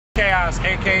Chaos,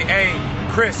 aka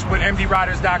Chris with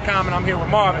MDRiders.com, and I'm here with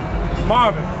Marvin.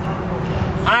 Marvin,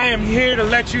 I am here to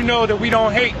let you know that we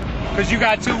don't hate, because you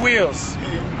got two wheels.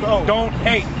 Don't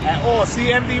hate at all.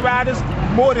 See, MD Riders,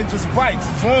 more than just bikes.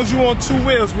 As long as you on two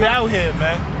wheels, we out here,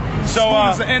 man. So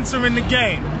scooters are entering the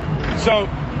game. So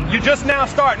you're just now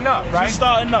starting up, right? Just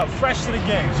starting up, fresh to the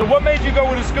game. So what made you go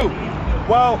with a scoot?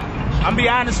 Well, I'm be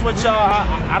honest with y'all,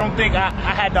 I don't think I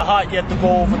had the heart yet to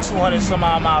go over 200 some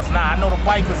odd miles an hour. I know the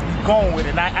bikers be going with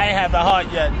it, and I ain't have the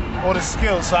heart yet or the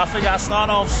skills, so I figure I start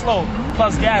off slow.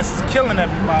 Plus gas is killing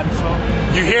everybody, so.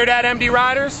 You hear that, MD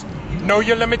Riders? Know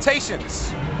your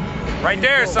limitations. Right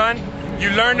there, son. You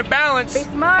learn to balance. Be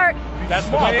smart. That's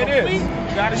the way it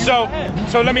is.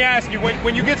 So let me ask you,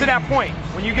 when you get to that point,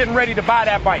 when you're getting ready to buy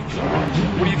that bike,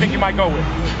 what do you think you might go with?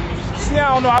 See,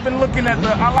 I don't know. I've been looking at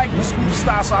I like the scooter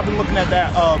style, so I've been looking at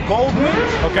that gold one.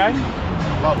 Okay.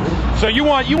 Love it. So you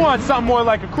want something more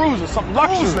like a cruiser, something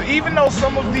luxury. Even though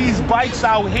some of these bikes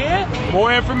out here,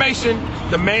 more information,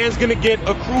 the man's gonna get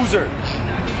a cruiser.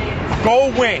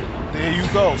 Gold wing. There you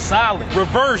go, solid.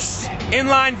 Reverse,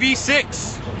 inline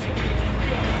V6.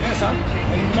 Yes, huh?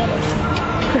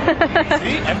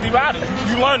 See, MD Riders,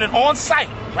 you learn it on site,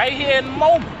 right here in the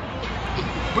moment.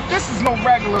 But this is no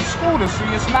regular scooter, see,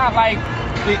 it's not like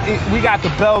we got the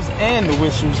bells and the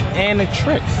whistles and the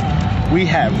tricks. We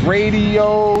have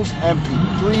radios,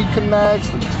 MP3 connects,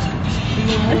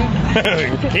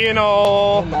 you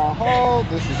know.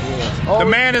 This is the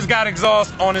man has got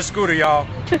exhaust on his scooter, y'all.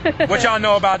 What y'all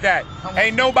know about that?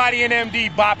 Ain't nobody in MD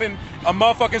bopping a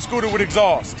motherfucking scooter with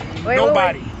exhaust. Wait,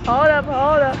 nobody. Wait. Hold up.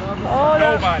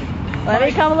 Nobody. Let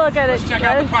me come look at it. Let's check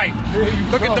out the pipe.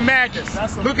 Look at the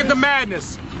madness. Look at the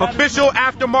madness. Official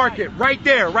aftermarket. Right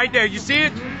there. Right there. You see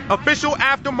it? Official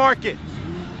aftermarket.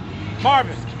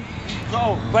 Marvin.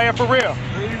 Go. Play it for real.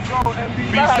 There you go,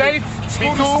 MD. Be safe.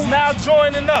 Be cool. Now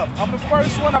joining up. I'm the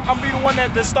first one. I'm be the one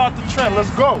that start the trend.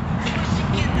 Let's go.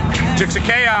 Chicks of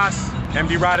Chaos.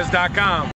 MDRiders.com.